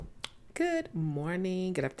Good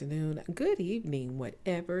morning, good afternoon, good evening,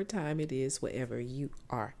 whatever time it is, wherever you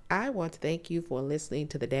are. I want to thank you for listening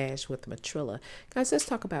to The Dash with Matrilla. Guys, let's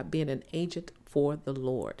talk about being an agent for the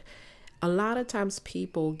Lord. A lot of times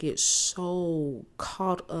people get so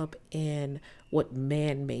caught up in what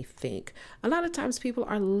man may think. A lot of times people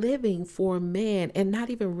are living for man and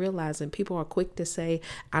not even realizing. People are quick to say,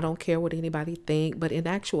 I don't care what anybody think. But in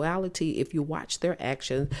actuality, if you watch their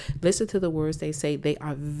actions, listen to the words they say, they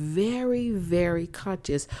are very, very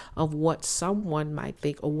conscious of what someone might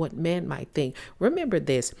think or what man might think. Remember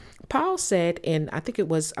this. Paul said in, I think it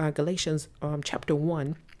was Galatians chapter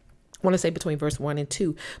 1, I want to say between verse 1 and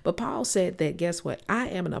 2. But Paul said that, guess what? I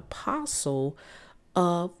am an apostle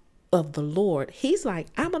of the Lord. He's like,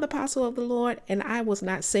 I'm an apostle of the Lord, and I was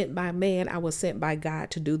not sent by man. I was sent by God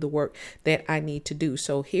to do the work that I need to do.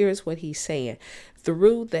 So here's what he's saying.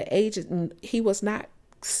 Through the agent, he was not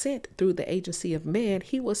sent through the agency of man.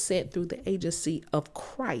 He was sent through the agency of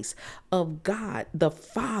Christ, of God, the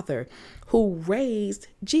Father, who raised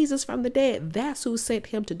Jesus from the dead. That's who sent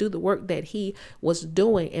him to do the work that he was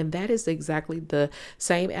doing. And that is exactly the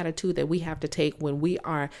same attitude that we have to take when we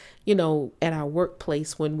are, at our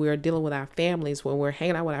workplace, when we're dealing with our families, when we're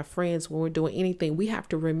hanging out with our friends, when we're doing anything. We have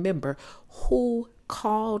to remember who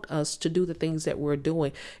called us to do the things that we're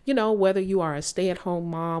doing. Whether you are a stay-at-home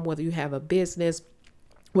mom, whether you have a business,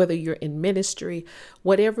 whether you're in ministry,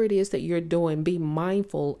 whatever it is that you're doing, be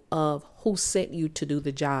mindful of who sent you to do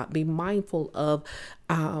the job. Be mindful of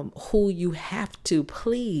who you have to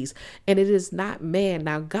please. And it is not man.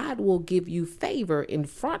 Now, God will give you favor in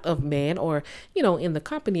front of man or, in the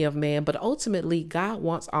company of man. But ultimately, God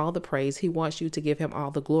wants all the praise. He wants you to give him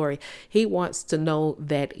all the glory. He wants to know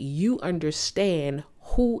that you understand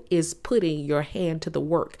who is putting your hand to the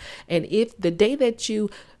work. And if the day that you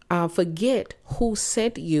forget who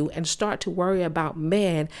sent you and start to worry about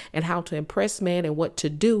man and how to impress man and what to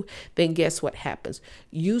do, then guess what happens?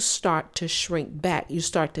 You start to shrink back. You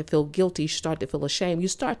start to feel guilty. You start to feel ashamed. You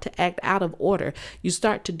start to act out of order. You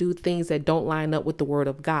start to do things that don't line up with the word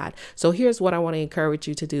of God. So here's what I want to encourage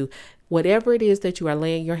you to do. Whatever it is that you are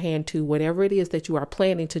laying your hand to, whatever it is that you are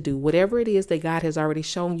planning to do, whatever it is that God has already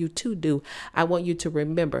shown you to do, I want you to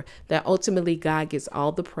remember that ultimately God gets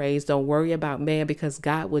all the praise. Don't worry about man, because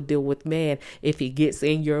God will deal with man if he gets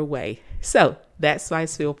in your way. So that's my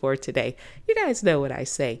spiel for today. You guys know what I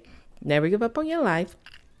say. Never give up on your life.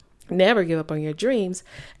 Never give up on your dreams,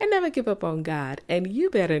 and never give up on God. And you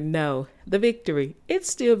better know the victory, it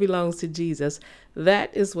still belongs to Jesus.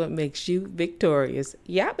 That is what makes you victorious.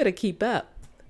 Y'all better keep up.